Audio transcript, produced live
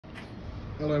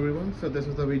Hello everyone, so this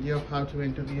is a video of how to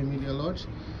enter the Amelia Lodge.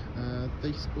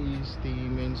 This is the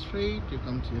main street. You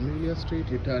come to Amelia Street,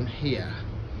 you turn here.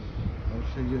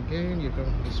 I'll show you again. You come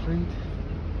to the street,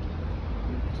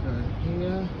 you turn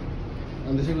here,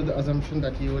 and this is with the assumption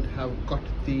that you would have got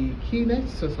the key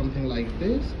next, so something like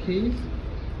this, keys.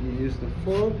 You use the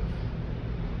fob,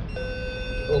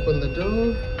 open the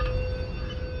door,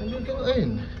 and you go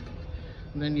in.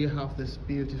 And then you have this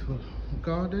beautiful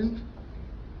garden.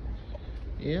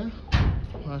 Yeah,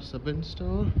 past the bin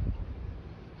store,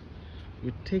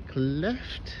 you take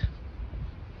left,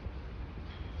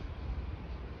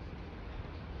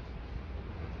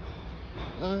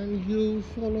 and you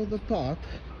follow the path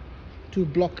to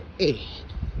block A.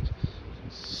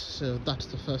 So that's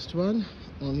the first one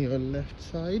on your left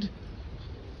side.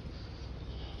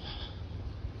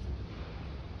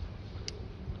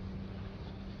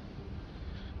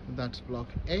 That's block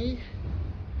A.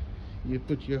 You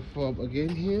put your fob again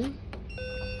here,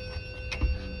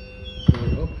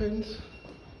 door opens,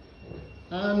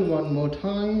 and one more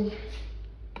time,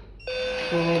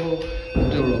 fob,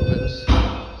 door opens.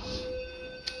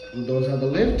 And those are the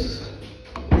lifts.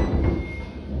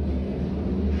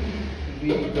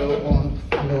 We go on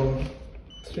floor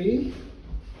 3.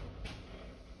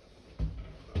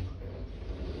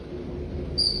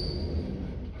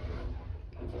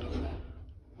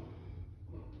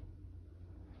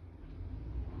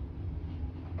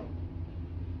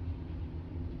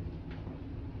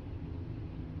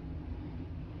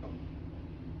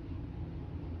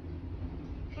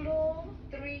 Floor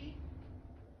 3.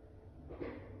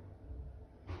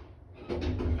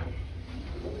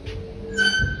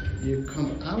 You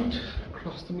come out,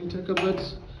 across the meter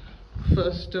cupboards,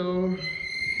 first door,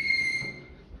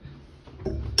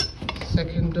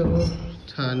 second door,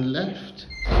 turn left,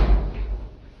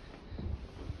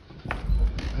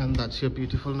 and that's your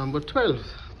beautiful number 12.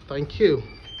 Thank you.